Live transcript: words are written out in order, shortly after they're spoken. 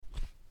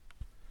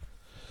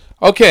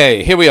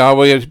Okay, here we are.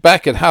 We're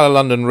back at Hello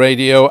London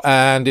Radio,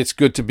 and it's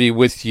good to be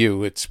with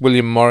you. It's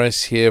William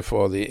Morris here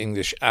for the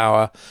English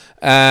Hour,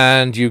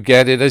 and you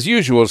get it, as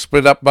usual,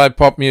 split up by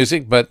pop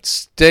music, but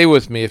stay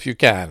with me if you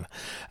can.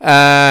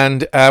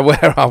 And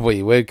where are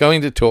we? We're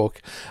going to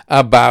talk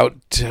about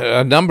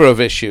a number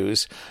of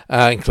issues,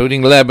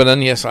 including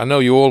Lebanon. Yes, I know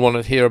you all want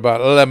to hear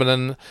about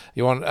Lebanon.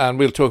 And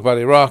we'll talk about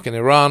Iraq and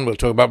Iran. We'll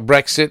talk about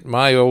Brexit,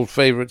 my old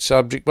favourite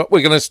subject. But we're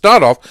going to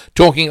start off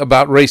talking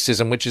about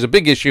racism, which is a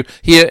big issue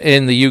here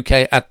in the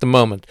UK at the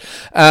moment.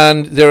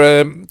 And there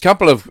are a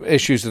couple of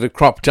issues that have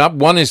cropped up.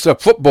 One is a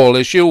football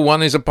issue.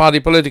 One is a party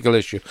political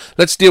issue.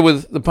 Let's deal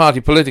with the party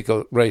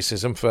political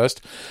racism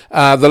first.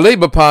 The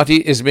Labour Party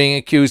is being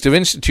accused of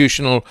institutional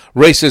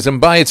racism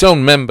by its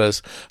own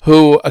members,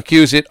 who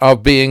accuse it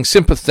of being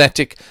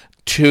sympathetic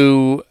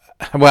to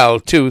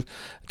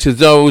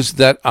those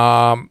that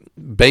are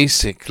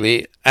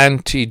basically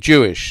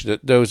anti-Jewish,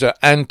 that those are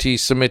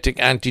anti-Semitic,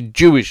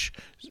 anti-Jewish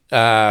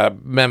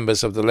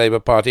members of the Labour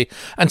Party.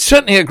 And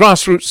certainly at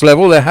grassroots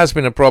level there has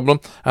been a problem,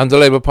 and the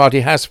Labour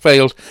Party has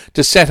failed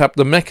to set up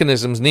the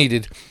mechanisms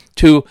needed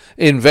to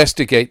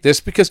investigate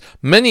this, because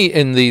many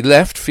in the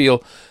left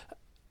feel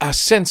a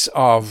sense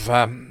of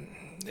in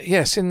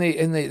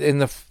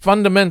the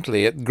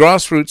fundamentally at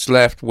grassroots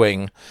left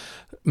wing,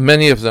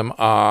 many of them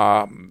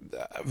are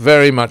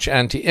very much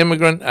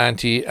anti-immigrant, and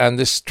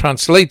this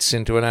translates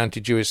into an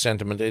anti-Jewish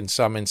sentiment in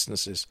some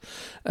instances.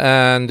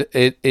 And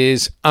it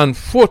is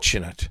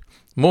unfortunate,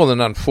 more than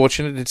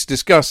unfortunate, it's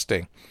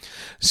disgusting.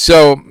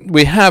 So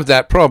we have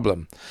that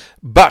problem.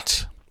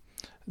 But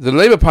the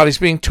Labour Party is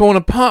being torn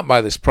apart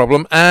by this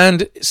problem,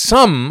 and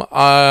some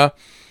are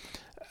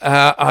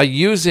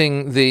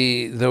using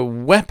the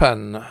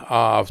weapon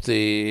of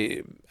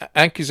the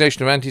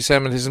accusation of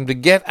anti-Semitism to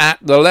get at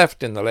the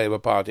left in the Labour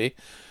Party.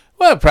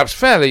 Well, perhaps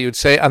fairly, you'd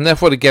say, and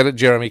therefore to get at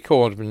Jeremy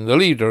Corbyn, the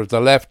leader of the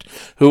left,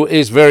 who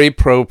is very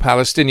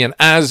pro-Palestinian,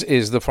 as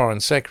is the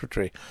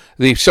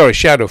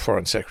shadow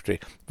foreign secretary,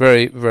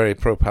 very, very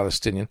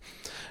pro-Palestinian.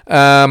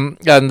 And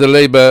the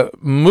Labour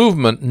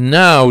movement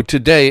now,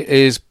 today,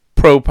 is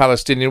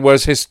pro-Palestinian,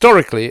 whereas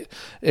historically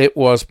it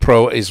was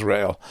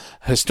pro-Israel.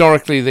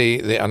 Historically,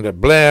 the under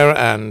Blair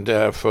and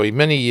for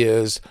many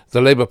years,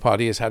 the Labour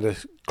Party has had a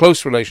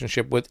close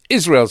relationship with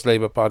Israel's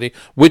Labour Party,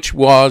 which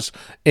was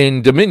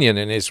in dominion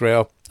in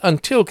Israel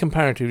until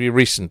comparatively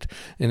recent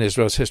in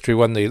Israel's history,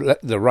 when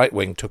the right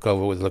wing took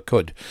over with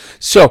Likud.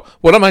 So,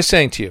 what am I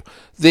saying to you?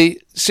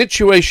 The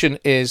situation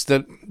is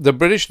that the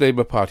British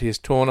Labour Party is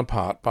torn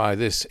apart by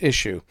this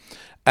issue,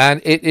 and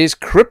it is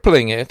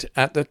crippling it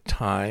at the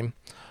time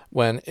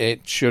when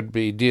it should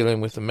be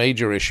dealing with the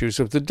major issues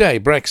of the day,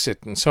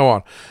 Brexit and so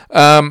on.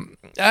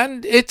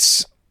 And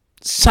it's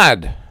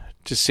sad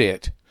to see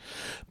it.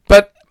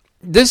 But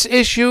this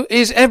issue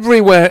is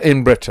everywhere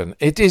in Britain.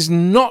 It is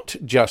not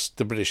just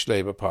the British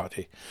Labour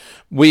Party.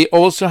 We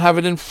also have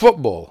it in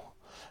football.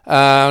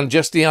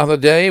 Just the other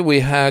day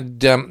we had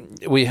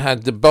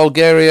the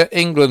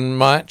Bulgaria-England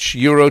match,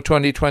 Euro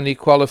 2020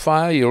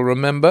 qualifier, you'll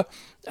remember,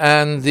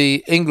 and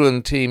the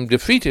England team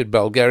defeated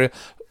Bulgaria,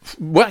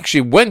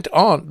 actually went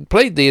on,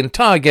 played the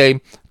entire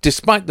game,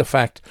 despite the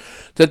fact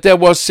that there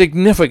was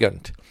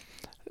significant,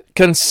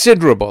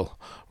 considerable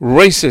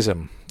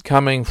racism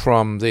coming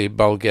from the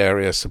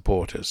Bulgaria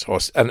supporters, or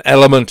an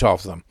element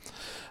of them.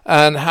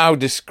 And how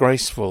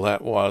disgraceful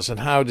that was, and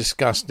how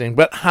disgusting,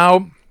 but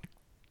how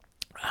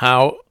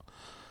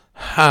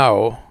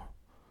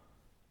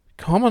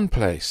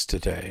commonplace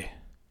today.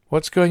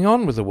 What's going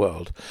on with the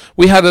world?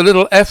 We had a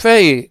little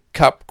FA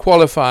Cup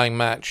qualifying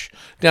match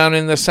down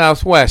in the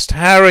southwest,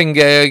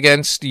 Haringey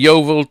against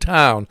Yeovil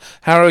Town.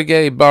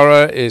 Harrogate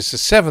Borough is a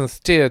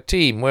 7th tier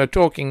team. We're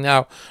talking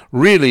now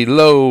really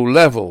low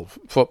level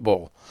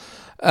football,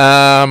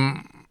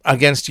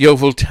 against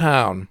Yeovil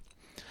Town.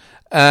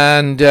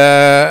 And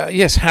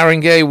yes,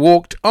 Haringey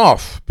walked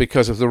off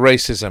because of the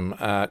racism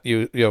at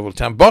Yeovil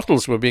Town.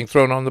 Bottles were being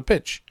thrown on the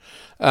pitch.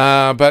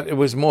 But it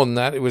was more than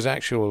that. It was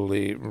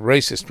actually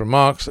racist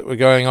remarks that were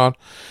going on.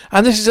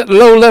 And this is at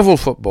low-level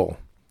football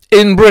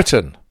in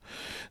Britain.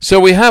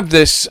 So we have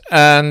this,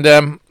 and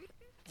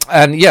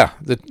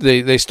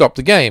they stopped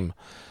the game.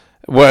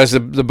 Whereas the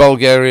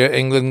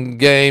Bulgaria-England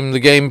game, the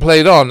game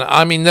played on.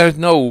 I mean, there's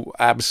no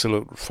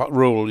absolute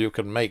rule you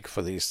can make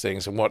for these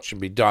things and what should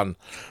be done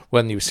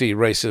when you see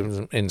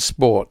racism in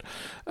sport.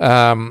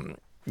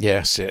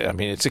 Yes, I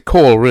mean, it's a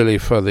call really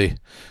for the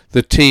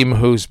team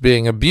who's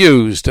being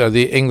abused.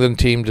 The England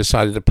team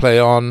decided to play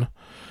on.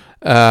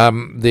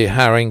 The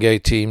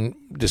Haringey team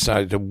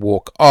decided to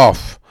walk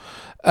off.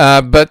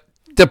 But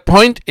the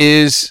point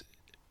is,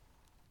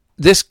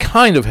 this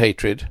kind of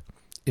hatred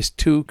is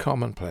too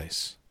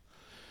commonplace.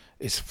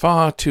 It's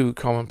far too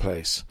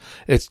commonplace.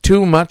 It's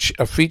too much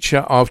a feature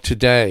of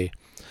today.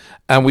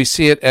 And we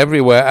see it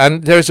everywhere.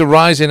 And there's a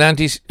rise in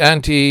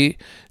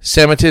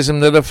anti-Semitism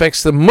that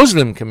affects the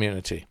Muslim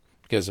community,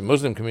 because the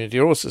Muslim community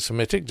are also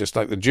Semitic, just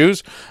like the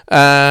Jews,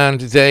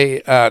 and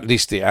they, at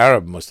least the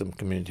Arab Muslim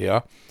community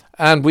are,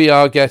 and we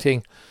are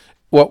getting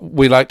what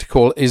we like to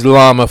call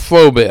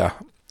Islamophobia,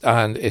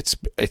 and it's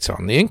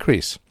on the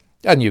increase.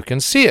 And you can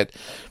see it.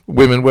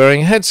 Women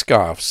wearing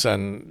headscarves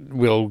and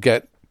will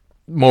get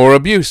more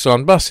abuse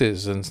on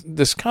buses, and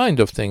this kind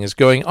of thing is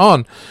going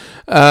on.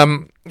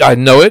 I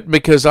know it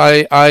because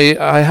I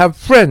have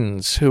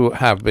friends who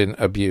have been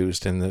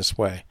abused in this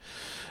way.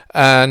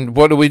 And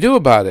what do we do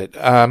about it?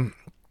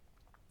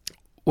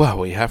 Well,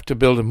 we have to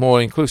build a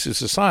more inclusive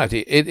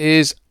society. It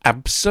is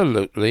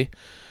absolutely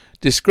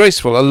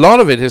disgraceful. A lot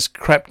of it has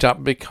crept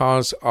up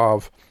because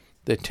of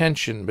the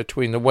tension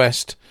between the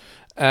West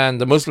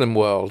and the Muslim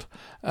world,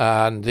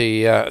 and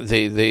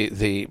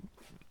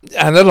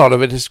and a lot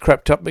of it has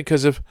crept up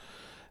because of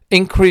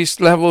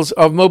increased levels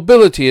of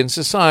mobility in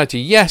society.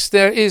 Yes,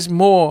 there is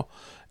more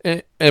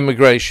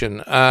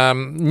immigration,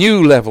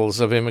 new levels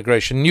of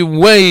immigration, new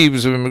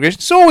waves of immigration.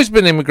 It's always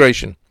been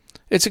immigration.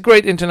 It's a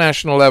great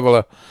international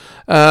leveler,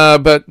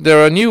 but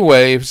there are new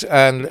waves,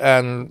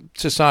 and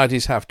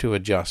societies have to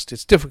adjust.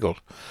 It's difficult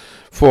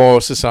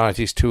for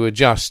societies to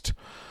adjust.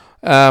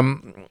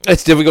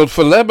 It's difficult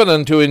for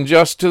Lebanon to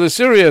adjust to the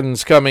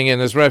Syrians coming in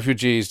as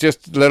refugees,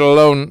 just let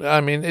alone,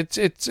 I mean,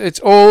 it's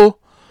all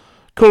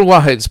kul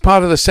wahid. It's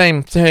part of the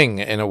same thing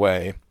in a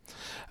way.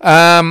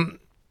 And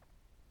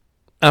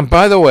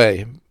by the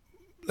way,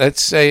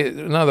 let's say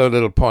another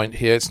little point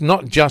here. It's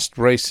not just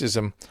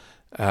racism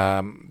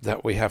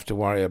that we have to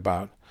worry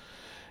about.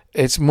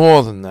 It's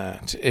more than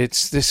that.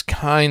 It's this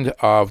kind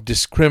of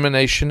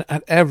discrimination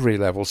at every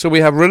level. So we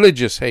have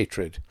religious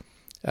hatred.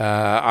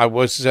 I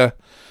was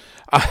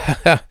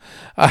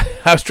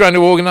trying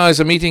to organize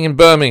a meeting in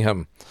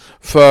Birmingham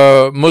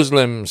for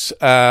Muslims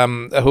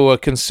who are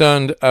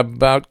concerned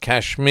about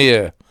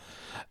Kashmir.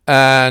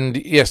 And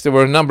yes, there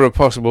were a number of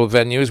possible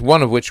venues,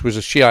 one of which was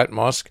a Shiite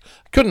mosque.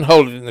 Couldn't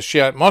hold it in the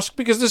Shiite mosque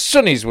because the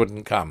Sunnis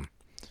wouldn't come.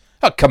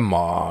 Oh, come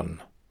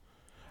on.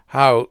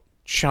 How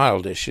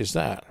childish is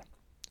that?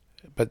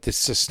 But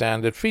this is a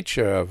standard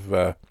feature of,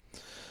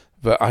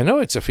 I know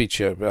it's a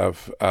feature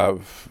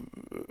of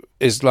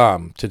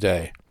Islam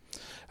today.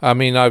 I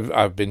mean,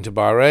 I've been to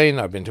Bahrain,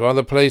 I've been to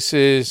other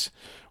places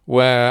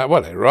where,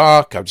 well,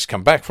 Iraq, I've just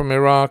come back from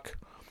Iraq.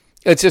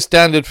 It's a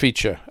standard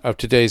feature of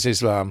today's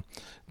Islam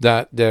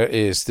that there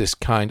is this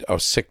kind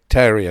of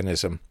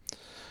sectarianism.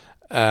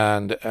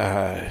 And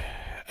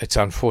it's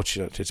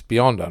unfortunate. It's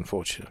beyond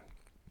unfortunate.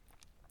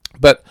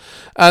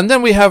 And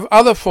then we have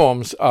other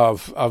forms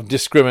of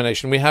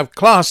discrimination. We have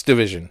class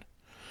division.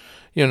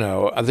 You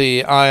know,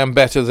 the I am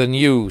better than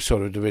you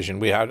sort of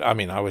division.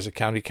 I was a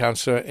county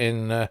councillor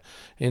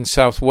in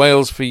South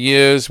Wales for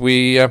years.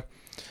 We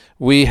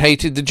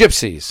hated the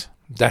gypsies.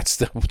 That's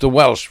the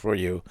Welsh for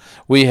you.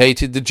 We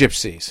hated the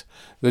gypsies.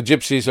 The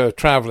gypsies are a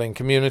travelling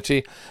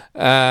community,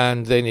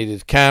 and they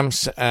needed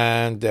camps,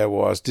 and there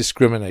was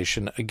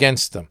discrimination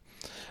against them.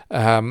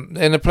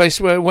 In a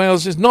place where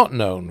Wales is not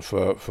known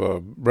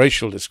for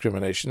racial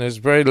discrimination, there's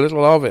very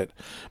little of it.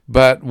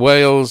 But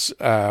Wales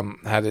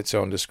had its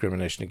own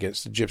discrimination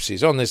against the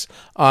gypsies on this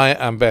I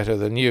am better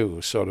than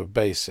you sort of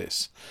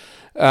basis.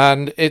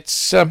 And it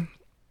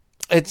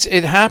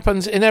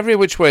happens in every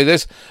which way.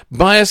 There's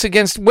bias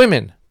against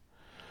women.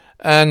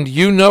 And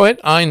you know it,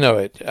 I know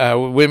it.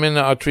 Women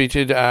are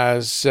treated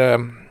as,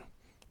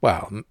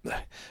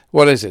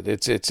 what is it?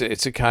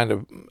 It's a kind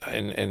of,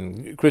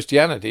 in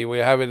Christianity, we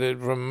have it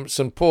from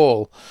St.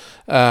 Paul,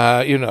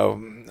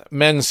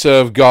 men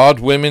serve God,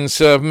 women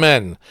serve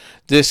men.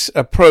 This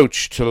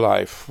approach to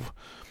life,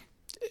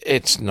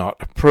 it's not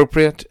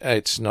appropriate,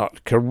 it's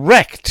not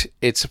correct,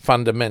 it's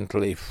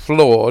fundamentally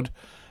flawed,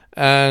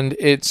 and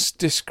it's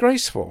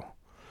disgraceful.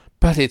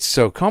 But it's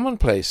so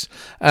commonplace,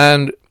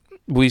 and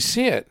we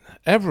see it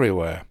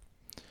everywhere.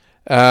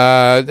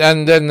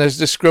 And then there's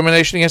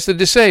discrimination against the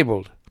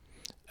disabled.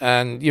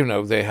 And,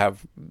 they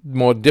have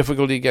more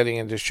difficulty getting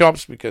into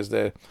shops because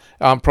there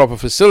aren't proper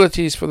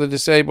facilities for the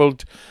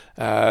disabled,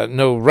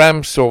 no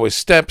ramps or with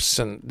steps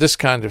and this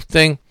kind of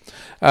thing.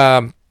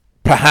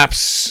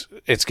 Perhaps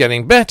it's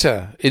getting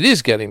better. It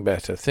is getting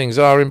better. Things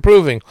are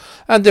improving.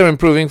 And they're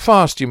improving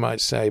fast, you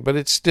might say. But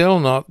it's still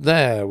not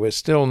there. We're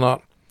still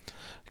not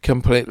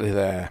completely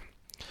there.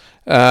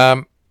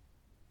 And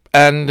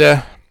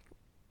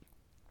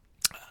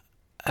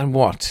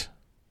what?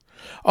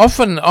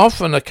 Often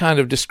a kind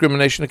of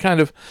discrimination,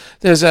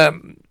 there's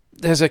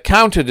a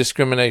counter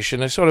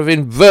discrimination, a sort of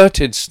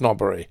inverted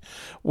snobbery,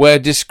 where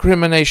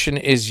discrimination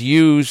is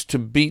used to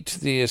beat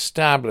the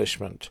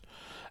establishment.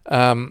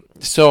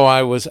 So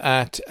I was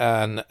at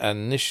an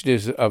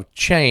Initiatives of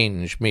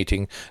Change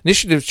meeting.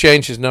 Initiative of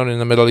Change is known in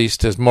the Middle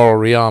East as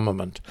moral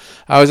rearmament.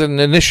 I was at an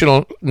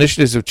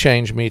Initiatives of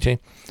Change meeting,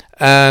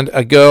 and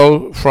a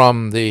girl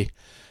from the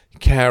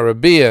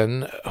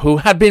Caribbean who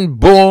had been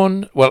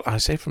born, well, I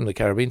say from the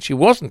Caribbean, she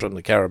wasn't from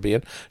the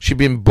Caribbean, she'd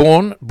been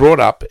brought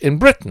up in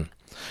Britain.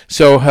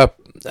 So her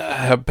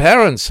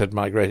parents had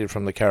migrated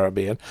from the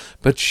Caribbean,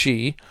 but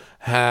she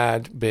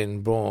had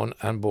been born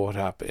and brought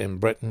up in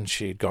Britain.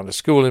 She'd gone to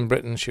school in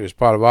Britain. She was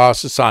part of our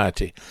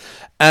society.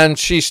 And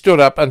she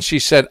stood up and she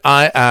said,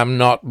 I am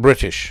not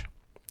British.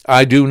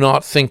 I do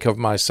not think of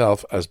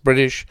myself as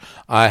British.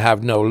 I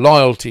have no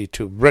loyalty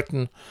to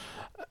Britain.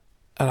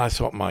 And I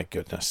thought, my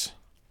goodness.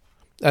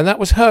 And that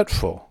was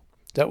hurtful.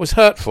 that was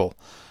hurtful.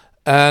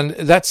 And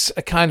that's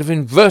a kind of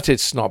inverted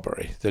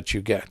snobbery that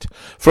you get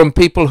from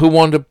people who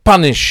want to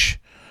punish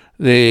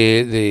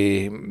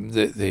the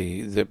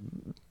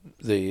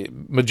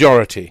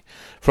majority,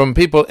 from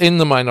people in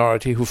the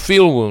minority who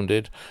feel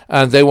wounded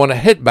and they want to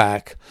hit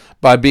back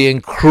by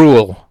being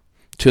cruel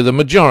to the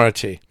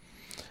majority.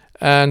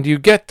 And you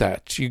get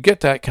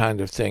that kind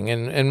of thing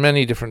in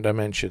many different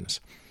dimensions.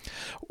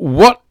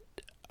 What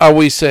are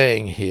we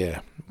saying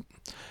here?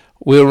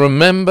 We'll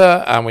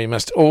remember, and we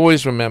must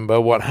always remember,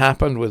 what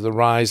happened with the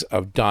rise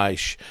of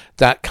Daesh,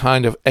 that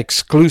kind of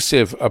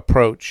exclusive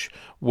approach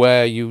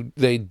where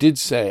they did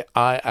say,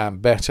 I am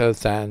better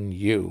than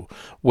you,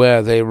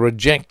 where they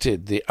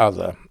rejected the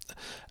other.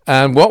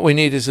 And what we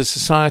need is a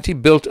society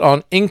built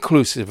on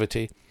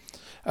inclusivity,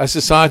 a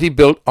society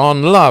built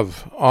on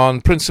love, on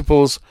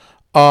principles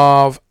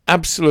of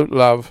absolute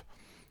love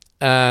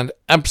and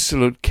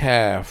absolute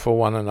care for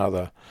one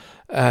another.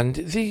 And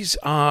these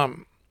are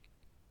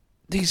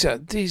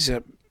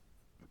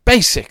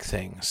basic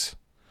things.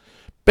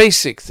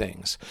 Basic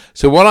things.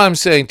 So what I'm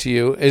saying to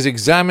you is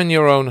examine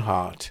your own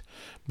heart,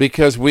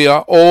 because we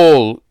are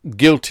all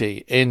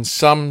guilty in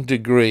some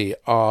degree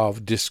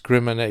of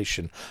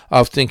discrimination,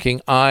 of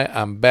thinking I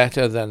am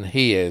better than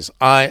he is,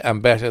 I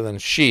am better than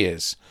she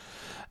is.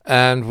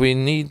 And we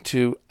need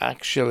to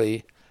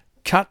actually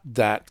cut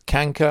that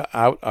canker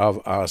out of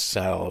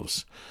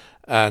ourselves.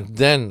 And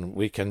then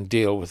we can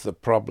deal with the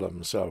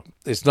problems of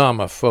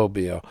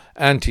Islamophobia,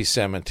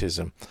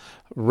 anti-Semitism,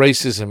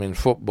 racism in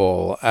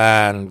football,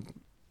 and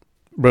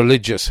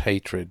religious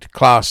hatred,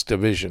 class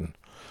division,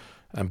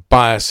 and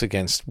bias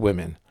against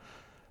women.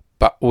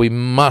 But we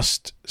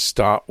must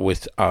start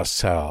with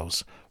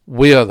ourselves.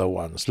 We are the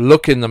ones.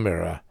 Look in the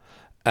mirror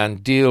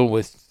and deal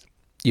with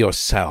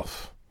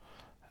yourself.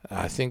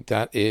 I think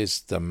that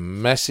is the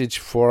message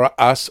for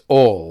us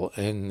all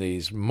in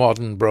these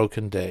modern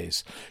broken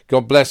days.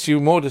 God bless you.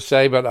 More to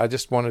say, but I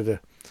just wanted to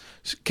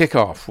kick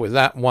off with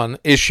that one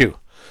issue.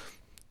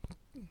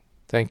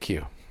 Thank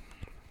you.